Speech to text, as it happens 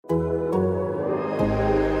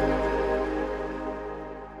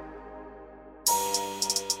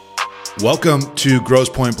Welcome to Gross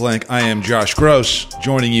Point Blank. I am Josh Gross,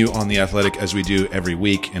 joining you on The Athletic as we do every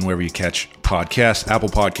week and wherever you catch podcasts, Apple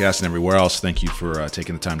Podcasts, and everywhere else. Thank you for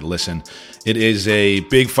taking the time to listen. It is a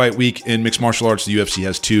big fight week in mixed martial arts. The UFC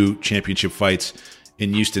has two championship fights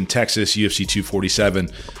in Houston, Texas, UFC 247,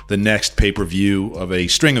 the next pay-per-view of a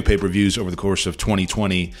string of pay-per-views over the course of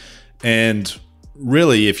 2020. And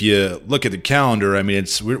really, if you look at the calendar, I mean,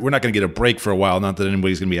 we're not going to get a break for a while. Not that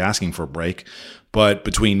anybody's going to be asking for a break. But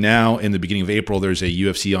between now and the beginning of April, there's a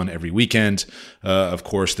UFC on every weekend. Of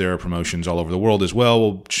course, there are promotions all over the world as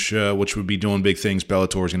well, which would be doing big things.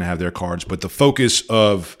 Bellator is going to have their cards. But the focus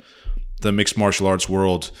of the mixed martial arts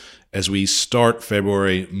world as we start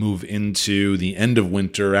February, move into the end of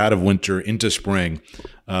winter, out of winter, into spring,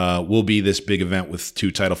 will be this big event with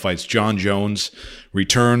two title fights. Jon Jones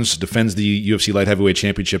returns, defends the UFC Light Heavyweight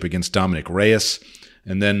Championship against Dominic Reyes.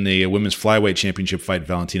 And then the women's flyweight championship fight,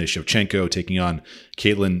 Valentina Shevchenko taking on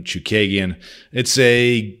Katlyn Chookagian. It's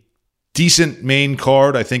a decent main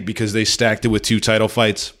card, I think, because they stacked it with two title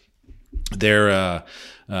fights. There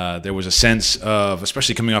was a sense of,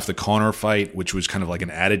 especially coming off the Conor fight, which was kind of like an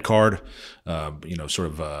added card, not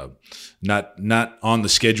on the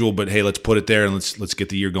schedule, but hey, let's put it there and let's get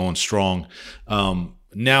the year going strong.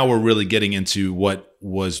 Now we're really getting into what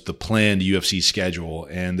was the planned UFC schedule,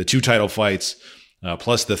 and the two title fights.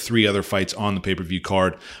 Plus the three other fights on the pay-per-view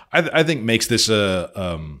card, I think makes this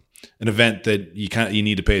an event that you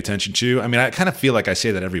need to pay attention to. I mean, I kind of feel like I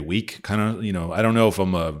say that every week. I don't know if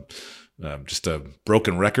I'm just a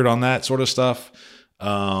broken record on that sort of stuff.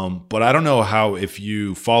 But I don't know how, if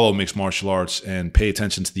you follow mixed martial arts and pay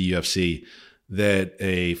attention to the UFC, that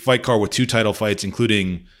a fight card with two title fights,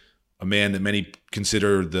 including a man that many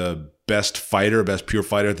consider the best pure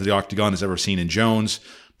fighter that the Octagon has ever seen in Jones,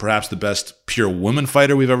 perhaps the best pure woman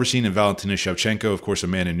fighter we've ever seen in Valentina Shevchenko. Of course,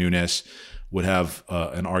 Amanda Nunes would have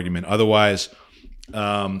an argument otherwise.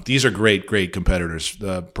 These are great competitors,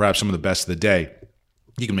 perhaps some of the best of the day.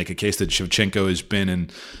 You can make a case that Shevchenko has been in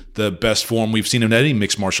the best form we've seen of any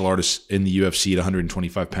mixed martial artist in the UFC at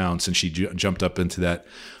 125 pounds since she jumped up into that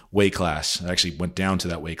weight class. Actually went down to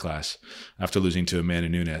that weight class after losing to Amanda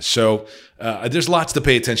Nunes. So there's lots to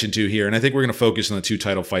pay attention to here, and I think we're going to focus on the two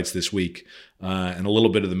title fights this week and a little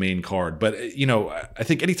bit of the main card. But, I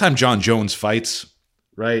think anytime Jon Jones fights,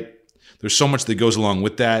 right, there's so much that goes along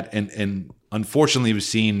with that, and unfortunately we've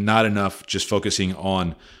seen not enough just focusing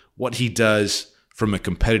on what he does from a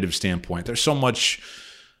competitive standpoint. There's so much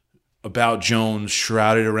about Jones,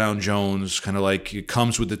 shrouded around Jones, kind of like it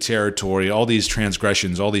comes with the territory, all these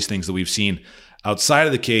transgressions, all these things that we've seen outside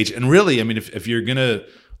of the cage. And really, I mean, if you're going to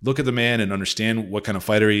look at the man and understand what kind of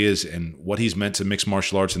fighter he is and what he's meant to mixed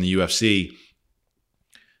martial arts in the UFC,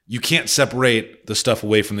 you can't separate the stuff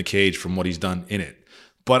away from the cage from what he's done in it.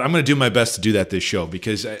 But I'm going to do my best to do that this show,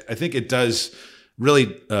 because I think it does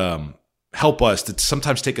really help us to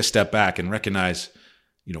sometimes take a step back and recognize,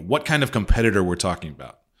 what kind of competitor we're talking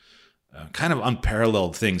about. Kind of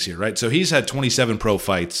unparalleled things here, right? So he's had 27 pro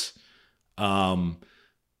fights. One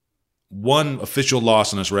official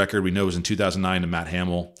loss on his record we know was in 2009 to Matt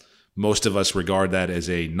Hamill. Most of us regard that as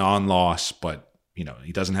a non-loss, but he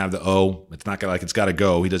doesnn's have the O. It's not like it's got to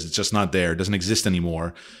go. It's just not there. It doesn't exist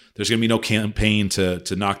anymore. There's going to be no campaign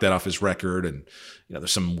to knock that off his record, and there were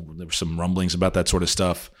some rumblings about that sort of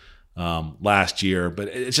stuff last year, but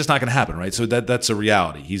it's just not going to happen, right? So that's a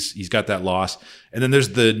reality. He's got that loss. And then there's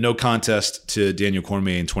the no contest to Daniel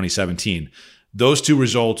Cormier in 2017. Those two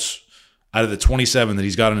results out of the 27 that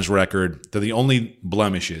he's got on his record, they're the only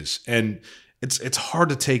blemishes. And it's hard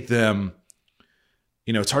to take them,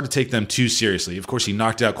 it's hard to take them too seriously. Of course, he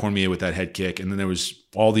knocked out Cormier with that head kick, and then there was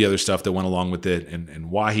all the other stuff that went along with it and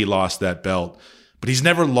why he lost that belt. But he's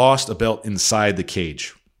never lost a belt inside the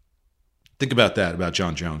cage. Think about that, about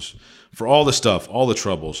Jon Jones. For all the stuff, all the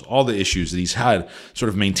troubles, all the issues that he's had sort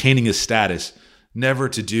of maintaining his status, never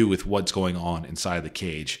to do with what's going on inside the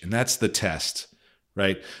cage. And that's the test,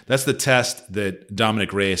 right? That's the test that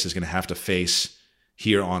Dominic Reyes is going to have to face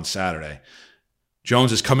here on Saturday.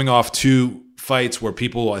 Jones is coming off two fights where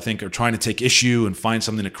people, I think, are trying to take issue and find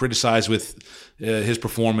something to criticize with his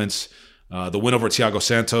performance. The win over Thiago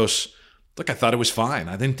Santos, look, I thought it was fine.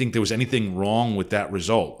 I didn't think there was anything wrong with that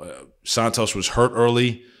result. Santos was hurt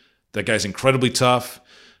early. That guy's incredibly tough,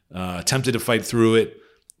 attempted to fight through it.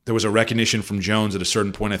 There was a recognition from Jones at a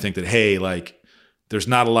certain point, I think, that, hey, there's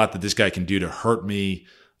not a lot that this guy can do to hurt me.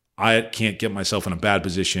 I can't get myself in a bad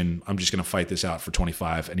position. I'm just going to fight this out for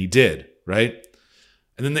 25. And he did, right?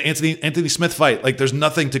 And then the Anthony Smith fight, there's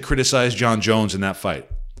nothing to criticize Jon Jones in that fight.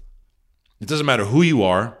 It doesn't matter who you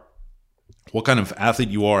are, what kind of athlete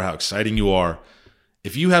you are, how exciting you are.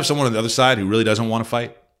 If you have someone on the other side who really doesn't want to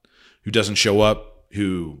fight, who doesn't show up,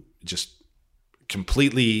 who just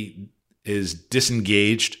completely is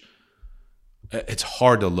disengaged, it's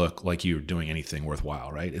hard to look like you're doing anything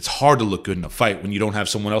worthwhile, right? It's hard to look good in a fight when you don't have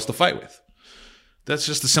someone else to fight with. That's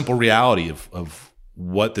just the simple reality of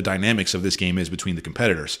what the dynamics of this game is between the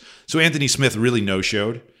competitors. So Anthony Smith really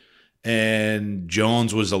no-showed, and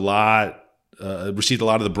Jones was received a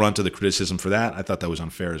lot of the brunt of the criticism for that. I thought that was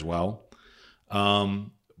unfair as well.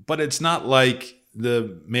 But it's not like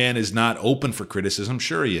the man is not open for criticism.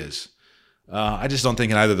 Sure he is. I just don't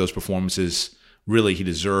think in either of those performances really he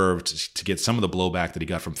deserved to get some of the blowback that he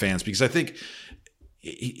got from fans, because I think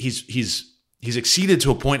he's exceeded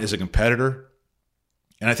to a point as a competitor,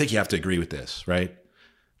 and I think you have to agree with this, right?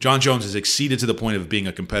 Jon Jones has exceeded to the point of being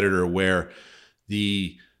a competitor where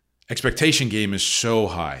the expectation game is so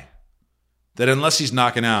high that unless he's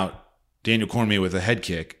knocking out Daniel Cormier with a head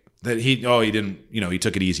kick, that he didn't, he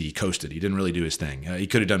took it easy, he coasted, he didn't really do his thing. He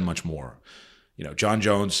could have done much more. Jon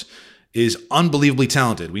Jones is unbelievably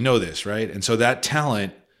talented. We know this, right? And so that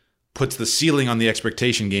talent puts the ceiling on the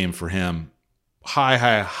expectation game for him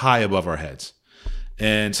high above our heads.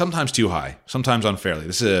 And sometimes too high, sometimes unfairly.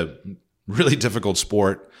 This is a really difficult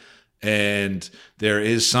sport, and there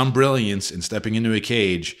is some brilliance in stepping into a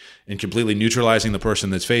cage and completely neutralizing the person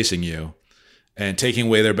that's facing you and taking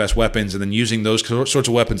away their best weapons and then using those sorts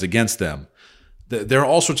of weapons against them. There are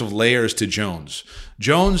all sorts of layers to Jones.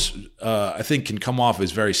 Jones, I think, can come off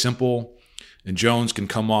as very simple, and Jones can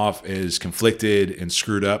come off as conflicted and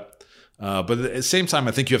screwed up. But at the same time,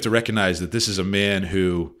 I think you have to recognize that this is a man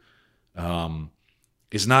who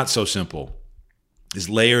is not so simple, is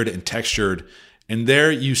layered and textured. And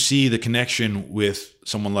there you see the connection with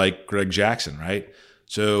someone like Greg Jackson, right?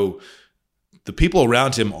 So the people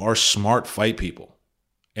around him are smart fight people,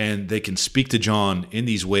 and they can speak to Jon in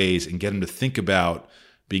these ways and get him to think about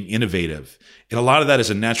being innovative. And a lot of that is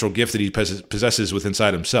a natural gift that he possesses within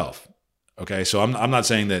inside himself. Okay, so I'm not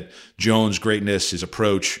saying that Jones' greatness, his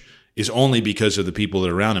approach, is only because of the people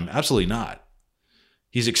that are around him. Absolutely not.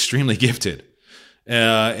 He's extremely gifted,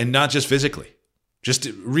 and not just physically. Just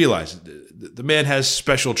to realize the man has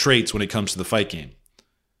special traits when it comes to the fight game.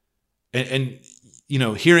 And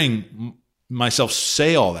hearing myself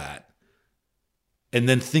say all that, and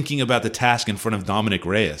then thinking about the task in front of Dominick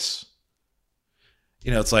Reyes,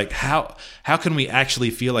 it's like, how can we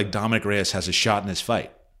actually feel like Dominick Reyes has a shot in this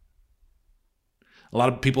fight? A lot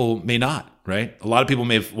of people may not, right? A lot of people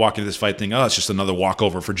may walk into this fight thinking, it's just another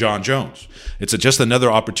walkover for Jon Jones. It's just another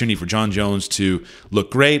opportunity for Jon Jones to look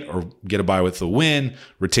great or get by with the win,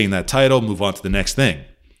 retain that title, move on to the next thing.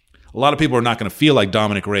 A lot of people are not going to feel like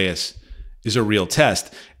Dominick Reyes is a real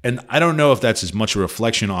test. And I don't know if that's as much a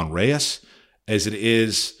reflection on Reyes as it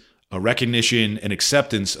is a recognition and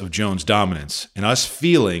acceptance of Jones' dominance, and us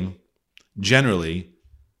feeling generally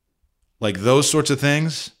like those sorts of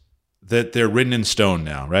things, that they're written in stone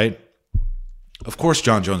now, right? Of course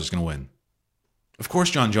Jon Jones is going to win. Of course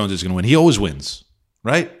Jon Jones is going to win. He always wins,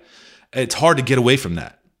 right? It's hard to get away from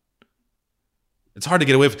that. It's hard to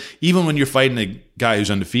get away from, even when you're fighting a guy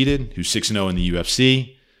who's undefeated, who's 6-0 in the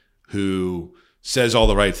UFC, who says all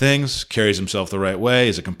the right things, carries himself the right way,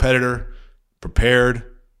 is a competitor, prepared,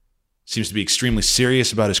 seems to be extremely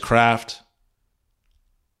serious about his craft.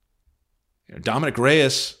 Dominick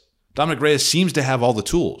Reyes seems to have all the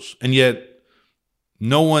tools, and yet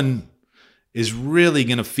no one is really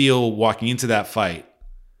going to feel walking into that fight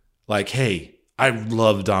like, hey, I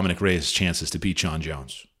love Dominick Reyes' chances to beat Jon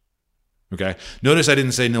Jones. Okay? Notice I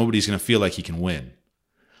didn't say nobody's going to feel like he can win.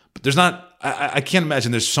 But there's not, I can't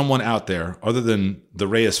imagine there's someone out there other than the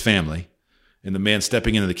Reyes family and the man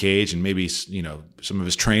stepping into the cage and maybe, some of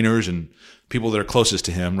his trainers and people that are closest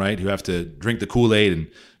to him, right, who have to drink the Kool-Aid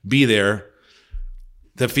and be there,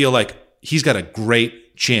 that feel like he's got a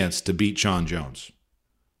great chance to beat Jon Jones.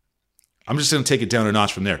 I'm just going to take it down a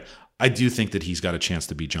notch from there. I do think that he's got a chance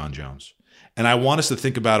to beat Jon Jones. And I want us to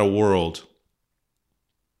think about a world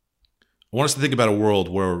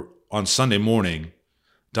where on Sunday morning,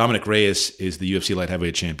 Dominick Reyes is the UFC light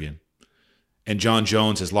heavyweight champion, and Jon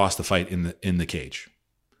Jones has lost the fight in the cage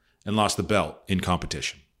and lost the belt in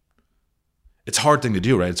competition. It's a hard thing to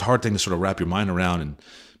do, right? It's a hard thing to sort of wrap your mind around and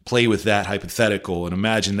play with that hypothetical and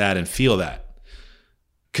imagine that and feel that.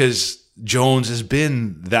 Because Jones has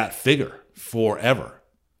been that figure forever.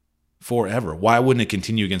 Why wouldn't it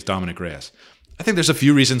continue against Dominick Reyes? I think there's a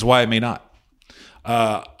few reasons why it may not.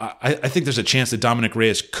 I think there's a chance that Dominick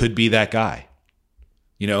Reyes could be that guy.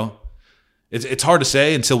 It's hard to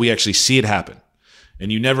say until we actually see it happen.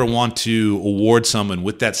 And you never want to award someone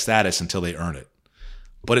with that status until they earn it.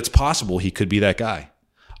 But it's possible he could be that guy.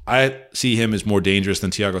 I see him as more dangerous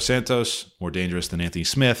than Thiago Santos, more dangerous than Anthony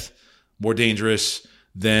Smith, more dangerous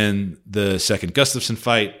than the second Gustafsson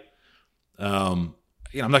fight. I'm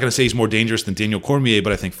not going to say he's more dangerous than Daniel Cormier,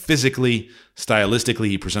 but I think physically, stylistically,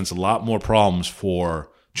 he presents a lot more problems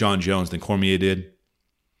for Jon Jones than Cormier did.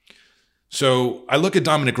 So I look at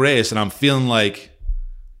Dominic Reyes and I'm feeling like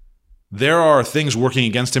there are things working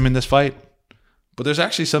against him in this fight, but there's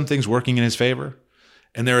actually some things working in his favor.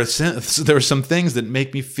 And there are some things that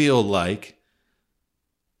make me feel like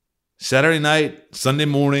Saturday night, Sunday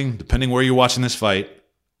morning, depending where you're watching this fight,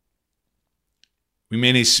 we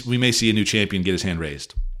may see a new champion get his hand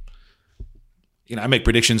raised. I make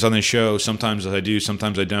predictions on this show. Sometimes I do,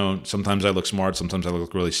 sometimes I don't. Sometimes I look smart, sometimes I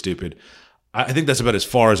look really stupid. I think that's about as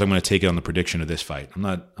far as I'm going to take it on the prediction of this fight. I'm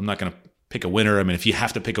not going to pick a winner. I mean, if you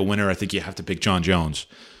have to pick a winner, I think you have to pick Jon Jones.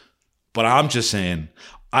 But I'm just saying,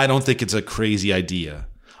 I don't think it's a crazy idea.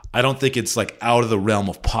 I don't think it's like out of the realm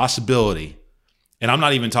of possibility. And I'm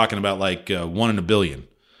not even talking about like 1 in a billion.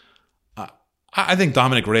 I think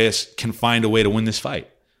Dominic Reyes can find a way to win this fight.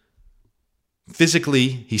 Physically,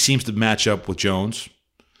 he seems to match up with Jones.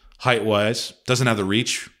 Height-wise, doesn't have the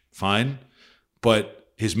reach, fine. But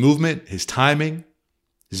his movement, his timing,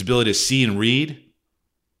 his ability to see and read,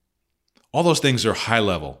 all those things are high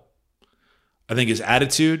level. I think his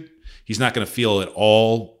attitude, he's not going to feel at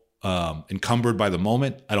all encumbered by the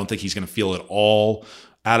moment. I don't think he's going to feel at all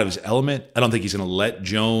out of his element. I don't think he's going to let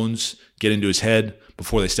Jones get into his head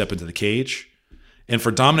before they step into the cage. And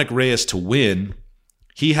for Dominic Reyes to win,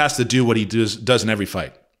 he has to do what he does in every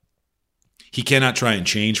fight. He cannot try and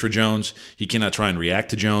change for Jones. He cannot try and react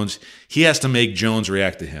to Jones. He has to make Jones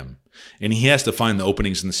react to him. And he has to find the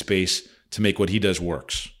openings in the space to make what he does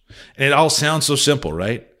works. And it all sounds so simple,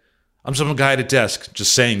 right? I'm some guy at a desk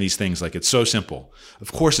just saying these things like it's so simple.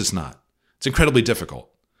 Of course it's not. It's incredibly difficult.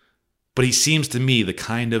 But he seems to me the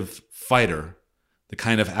kind of fighter, the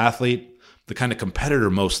kind of athlete, the kind of competitor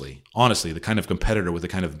mostly, honestly, the kind of competitor with the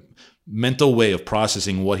kind of mental way of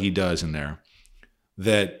processing what he does in there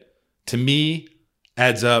that, to me,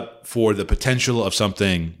 adds up for the potential of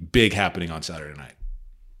something big happening on Saturday night.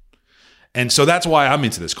 And so that's why I'm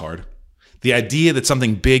into this card. The idea that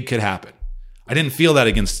something big could happen. I didn't feel that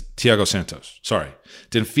against Thiago Santos. Sorry.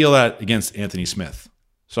 Didn't feel that against Anthony Smith.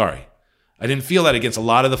 Sorry. I didn't feel that against a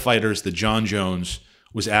lot of the fighters that Jon Jones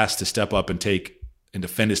was asked to step up and take and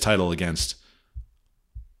defend his title against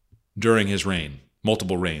during his reign,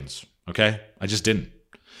 multiple reigns. Okay? I just didn't.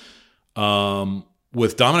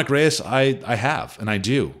 With Dominic Reyes, I have, and I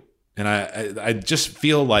do. And I just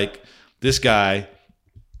feel like this guy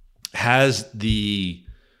has the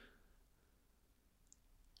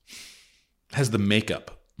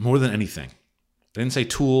makeup more than anything. I didn't say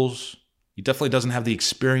tools. He definitely doesn't have the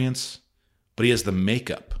experience, but he has the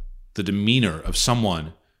makeup, the demeanor of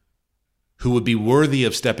someone who would be worthy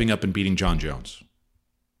of stepping up and beating Jon Jones.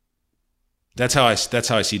 That's how I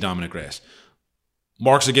see Dominic Reyes.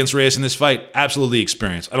 Marks against Reyes in this fight, absolutely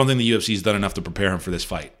experience. I don't think the UFC's done enough to prepare him for this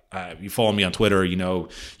fight. You follow me on Twitter, you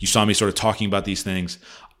saw me sort of talking about these things.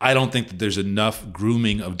 I don't think that there's enough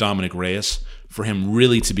grooming of Dominic Reyes for him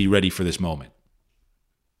really to be ready for this moment.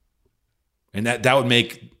 And that would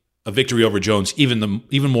make a victory over Jones even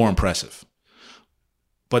more impressive.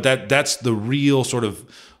 But that's the real sort of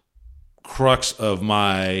crux of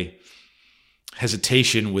my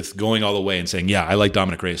hesitation with going all the way and saying, yeah, I like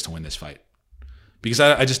Dominic Reyes to win this fight. Because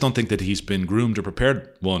I just don't think that he's been groomed or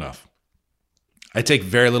prepared well enough. I take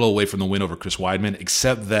very little away from the win over Chris Weidman,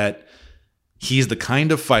 except that he's the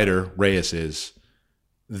kind of fighter, Reyes is,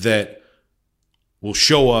 that will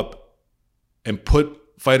show up and put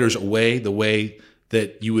fighters away the way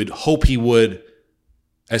that you would hope he would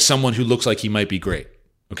as someone who looks like he might be great,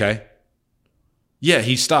 okay? Yeah,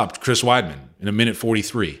 he stopped Chris Weidman in a minute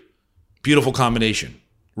 43. Beautiful combination.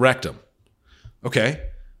 Wrecked him. Okay.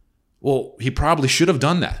 Well, he probably should have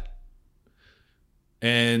done that.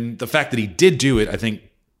 And the fact that he did do it, I think,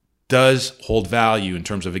 does hold value in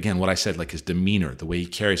terms of, again, what I said, like his demeanor, the way he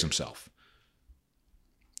carries himself,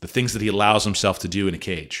 the things that he allows himself to do in a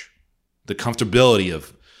cage, the comfortability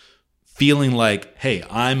of feeling like, hey,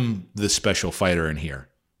 I'm the special fighter in here.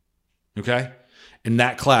 Okay? And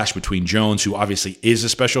that clash between Jones, who obviously is a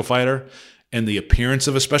special fighter, and the appearance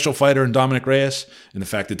of a special fighter in Dominic Reyes, and the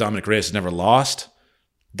fact that Dominic Reyes has never lost,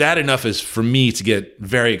 that enough is for me to get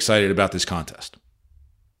very excited about this contest.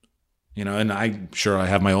 And I'm sure I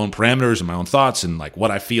have my own parameters and my own thoughts and like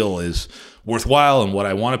what I feel is worthwhile and what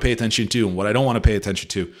I want to pay attention to and what I don't want to pay attention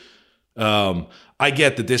to. I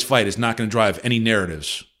get that this fight is not going to drive any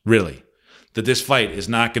narratives, really. That this fight is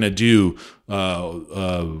not going to do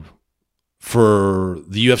for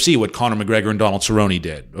the UFC what Conor McGregor and Donald Cerrone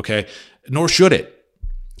did, okay? Nor should it.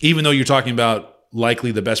 Even though you're talking about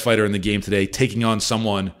likely the best fighter in the game today, taking on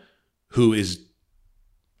someone who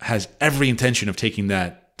has every intention of taking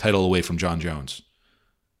that title away from Jon Jones.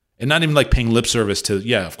 And not even like paying lip service to,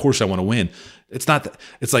 yeah, of course I want to win. It's not that.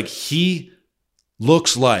 It's like he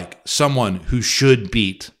looks like someone who should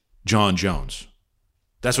beat Jon Jones.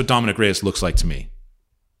 That's what Dominick Reyes looks like to me.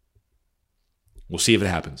 We'll see if it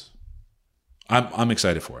happens. I'm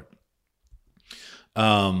excited for it.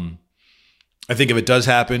 I think if it does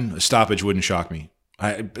happen, a stoppage wouldn't shock me.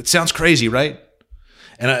 It sounds crazy, right?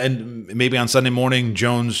 And maybe on Sunday morning,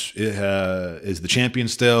 Jones is the champion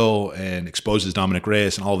still and exposes Dominick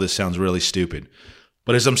Reyes, and all this sounds really stupid.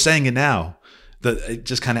 But as I'm saying it now, it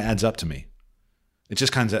just kind of adds up to me. It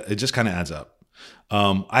just kind of adds up.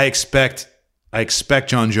 I expect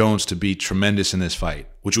Jon Jones to be tremendous in this fight,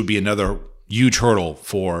 which would be another huge hurdle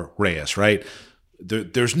for Reyes, right?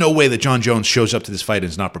 There's no way that Jon Jones shows up to this fight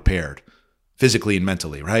and is not prepared physically and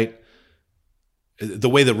mentally, right? The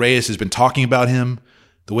way that Reyes has been talking about him,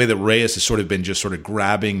 the way that Reyes has sort of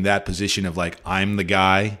grabbing that position of like, I'm the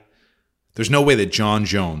guy. There's no way that Jon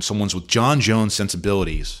Jones, someone's with Jon Jones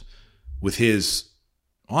sensibilities, with his,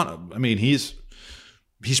 he's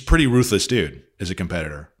pretty ruthless dude as a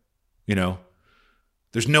competitor, you know?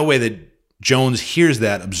 There's no way that Jones hears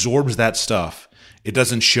that, absorbs that stuff. It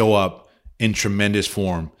doesn't show up in tremendous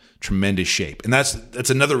form, tremendous shape. And that's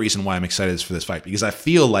another reason why I'm excited for this fight, because I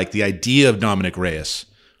feel like the idea of Dominick Reyes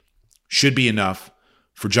should be enough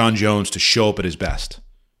for Jon Jones to show up at his best,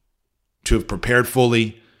 to have prepared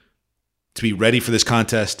fully, to be ready for this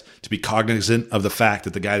contest, to be cognizant of the fact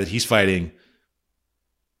that the guy that he's fighting,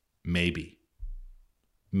 maybe.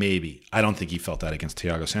 I don't think he felt that against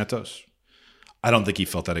Thiago Santos. I don't think he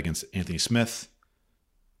felt that against Anthony Smith.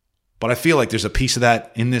 But I feel like there's a piece of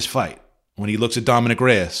that in this fight when he looks at Dominick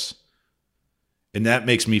Reyes. And that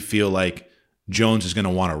makes me feel like Jones is going to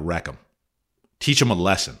want to wreck him, teach him a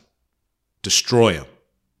lesson, destroy him.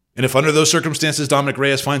 And if under those circumstances Dominick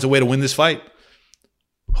Reyes finds a way to win this fight,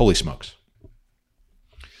 holy smokes.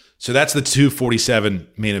 So that's the 247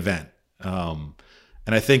 main event. And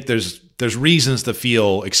I think there's reasons to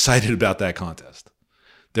feel excited about that contest.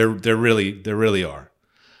 There really are.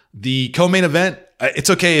 The co-main event, it's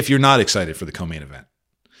okay if you're not excited for the co-main event.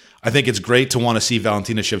 I think it's great to want to see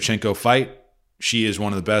Valentina Shevchenko fight. She is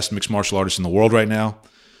one of the best mixed martial artists in the world right now.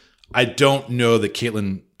 I don't know that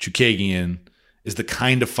Katlyn Chookagian is the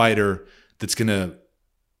kind of fighter that's going to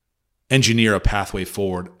engineer a pathway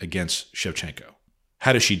forward against Shevchenko.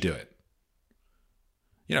 How does she do it?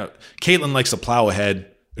 You know, Katlyn likes to plow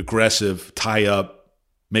ahead, aggressive, tie up,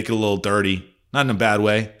 make it a little dirty. Not in a bad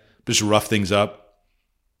way, just rough things up.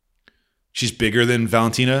 She's bigger than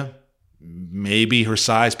Valentina. Maybe her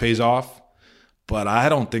size pays off, but I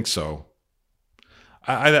don't think so.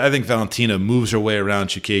 I think Valentina moves her way around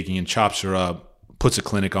Chookagian and chops her up, puts a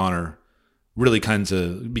clinic on her, really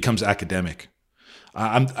becomes academic.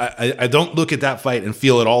 I don't look at that fight and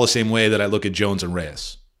feel it all the same way that I look at Jones and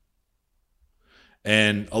Reyes.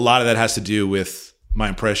 And a lot of that has to do with my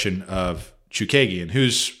impression of Chookagian,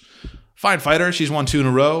 who's fine fighter. She's won 2 in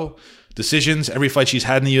a row. Decisions. Every fight she's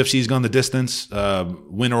had in the UFC has gone the distance,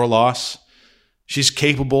 win or loss. She's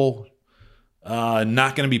capable.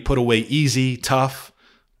 Not going to be put away easy, tough.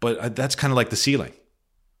 But that's kind of like the ceiling.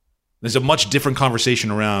 There's a much different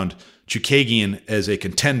conversation around Chookagian as a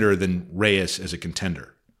contender than Reyes as a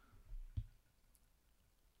contender.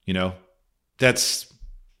 You know, that's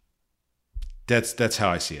how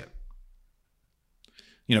I see it.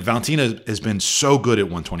 You know, Valentina has been so good at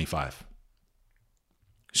 125.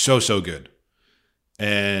 So good.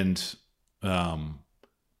 And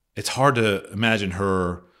it's hard to imagine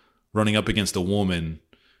her running up against a woman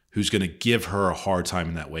who's going to give her a hard time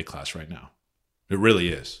in that weight class right now. It really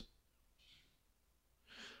is.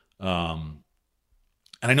 And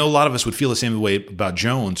I know a lot of us would feel the same way about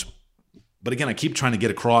Jones, but again, I keep trying to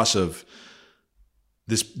get across of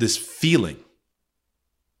this feeling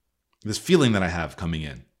that I have coming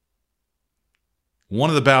in. One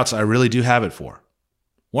of the bouts I really do have it for.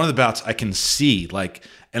 One of the bouts I can see,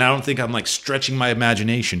 and I don't think I'm stretching my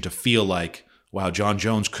imagination to feel like, wow, Jon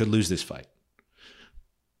Jones could lose this fight.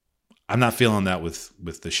 I'm not feeling that with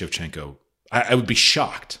the Shevchenko. I would be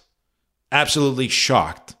shocked, absolutely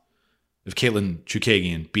shocked, if Katlyn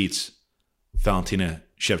Chookagian beats Valentina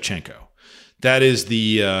Shevchenko. That is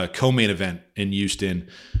the co-main event in Houston.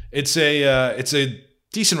 It's a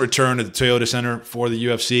decent return to the Toyota Center for the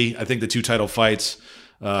UFC. I think the 2 title fights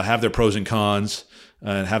have their pros and cons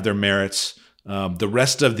and have their merits. The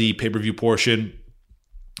rest of the pay-per-view portion,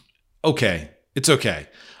 okay. It's okay.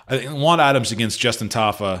 I think Juan Adams against Justin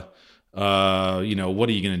Tafa, What are you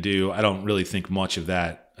going to do? I don't really think much of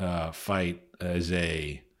that fight as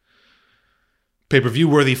a pay-per-view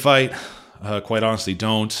worthy fight. Quite honestly,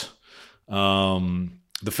 don't.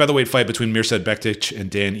 The featherweight fight between Mirsad Bektic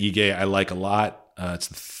and Dan Ige, I like a lot.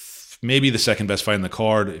 It's maybe the second best fight in the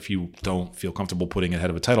card. If you don't feel comfortable putting it ahead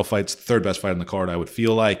of a title fight, it's the third best fight in the card, I would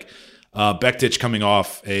feel like. Bektic coming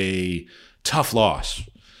off a tough loss,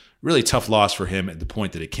 really tough loss for him at the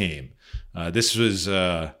point that it came. This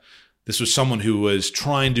was someone who was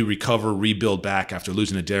trying to recover, rebuild back after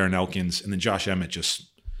losing to Darren Elkins, and then Josh Emmett just,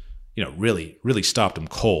 really, really stopped him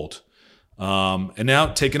cold. And now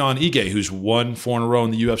taking on Ige, who's won 4 in a row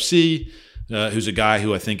in the UFC, who's a guy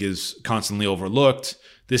who I think is constantly overlooked.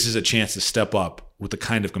 This is a chance to step up with the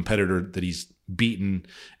kind of competitor that he's beaten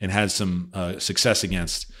and had some success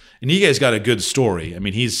against. And Ige's got a good story. I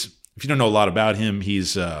mean, if you don't know a lot about him,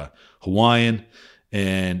 he's Hawaiian,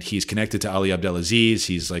 and he's connected to Ali Abdelaziz.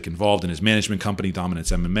 He's like involved in his management company,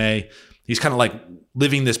 Dominance MMA. He's kind of like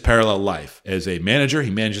living this parallel life as a manager.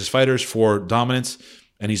 He manages fighters for Dominance,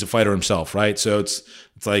 and he's a fighter himself, right? So it's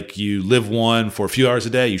like you live one for a few hours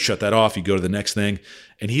a day, you shut that off, you go to the next thing.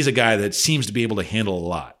 And he's a guy that seems to be able to handle a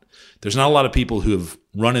lot. There's not a lot of people who have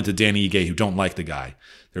run into Danny Ige who don't like the guy.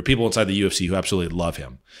 There are people inside the UFC who absolutely love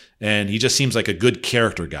him. And he just seems like a good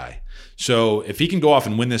character guy. So if he can go off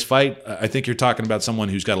and win this fight, I think you're talking about someone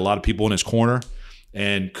who's got a lot of people in his corner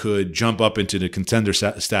and could jump up into the contender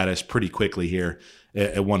status pretty quickly here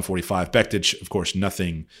at 145. Bektic, of course,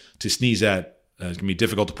 nothing to sneeze at. It's going to be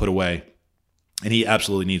difficult to put away. And he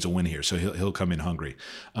absolutely needs a win here, so he'll come in hungry.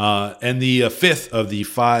 And the fifth of the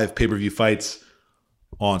 5 pay-per-view fights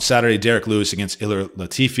on Saturday, Derek Lewis against Ilir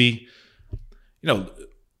Latifi.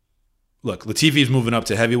 Look, Latifi's moving up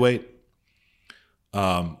to heavyweight.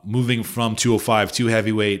 Moving from 205 to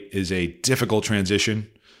heavyweight is a difficult transition.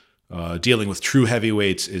 Dealing with true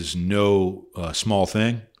heavyweights is no small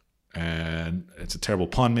thing. And it's a terrible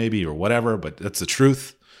pun maybe or whatever, but that's the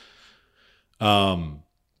truth.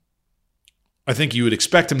 I think you would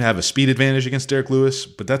expect him to have a speed advantage against Derek Lewis,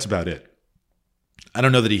 but that's about it. I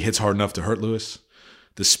don't know that he hits hard enough to hurt Lewis.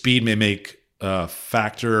 The speed may make a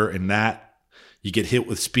factor in that. You get hit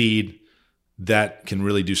with speed, that can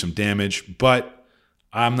really do some damage, but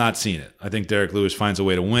I'm not seeing it. I think Derek Lewis finds a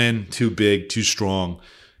way to win. Too big, too strong.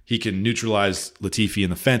 He can neutralize Latifi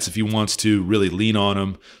in the fence if he wants to, really lean on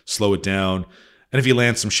him, slow it down. And if he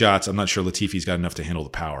lands some shots, I'm not sure Latifi's got enough to handle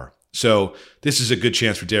the power. So this is a good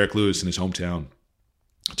chance for Derek Lewis in his hometown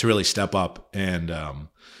to really step up and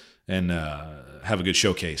have a good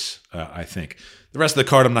showcase, I think. The rest of the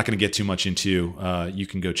card I'm not going to get too much into. You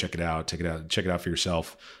can go check it out for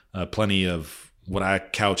yourself. Plenty of what I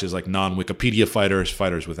couch as like non-Wikipedia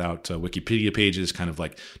fighters without Wikipedia pages, kind of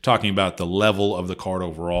like talking about the level of the card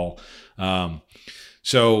overall. I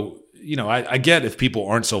get if people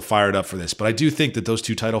aren't so fired up for this, but I do think that those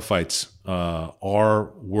 2 title fights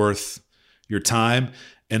are worth your time.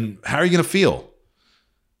 And how are you going to feel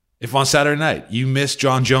if on Saturday night you miss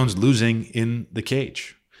Jon Jones losing in the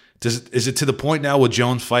cage? Is it to the point now with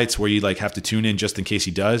Jones fights where you like have to tune in just in case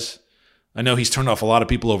he does? I know he's turned off a lot of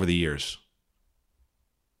people over the years.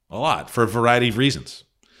 A lot, for a variety of reasons.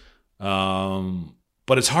 But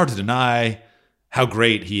it's hard to deny how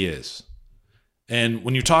great he is. And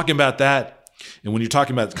when you're talking about that, and when you're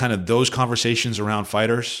talking about kind of those conversations around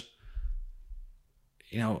fighters,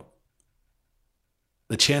 the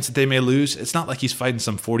chance that they may lose, it's not like he's fighting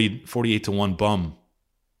some 48-1 bum.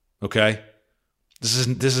 Okay? This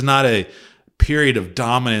is not a period of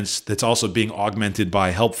dominance that's also being augmented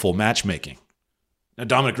by helpful matchmaking. Now,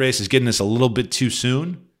 Dominic Reyes is getting this a little bit too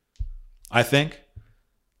soon, I think.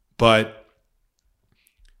 But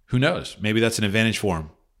who knows? Maybe that's an advantage for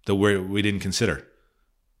him that we didn't consider.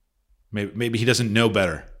 Maybe he doesn't know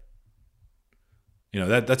better.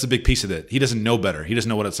 That's a big piece of it. He doesn't know better. He doesn't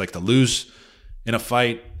know what it's like to lose in a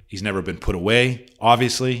fight. He's never been put away,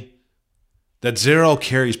 obviously. That 0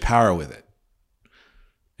 carries power with it.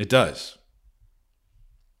 It does.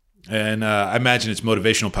 And I imagine it's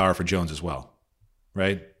motivational power for Jones as well,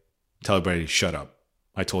 right? Tell everybody, shut up.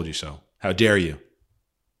 I told you so. How dare you?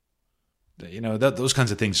 Those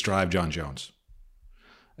kinds of things drive Jon Jones.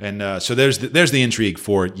 And so there's the intrigue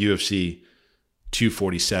for UFC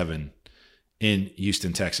 247 in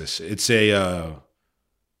Houston, Texas. It's a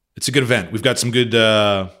good event. We've got some good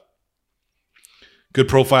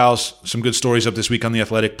profiles, some good stories up this week on The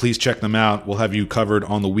Athletic. Please check them out. We'll have you covered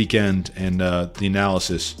on the weekend and the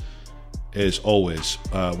analysis as always.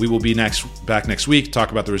 We will be back next week,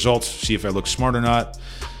 talk about the results, see if I look smart or not.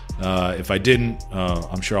 If I didn't,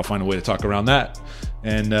 I'm sure I'll find a way to talk around that,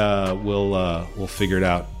 and we'll figure it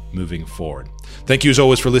out moving forward. Thank you as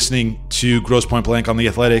always for listening to Grosse Point Blank on The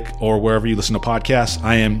Athletic or wherever you listen to podcasts.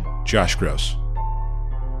 I am Josh Gross.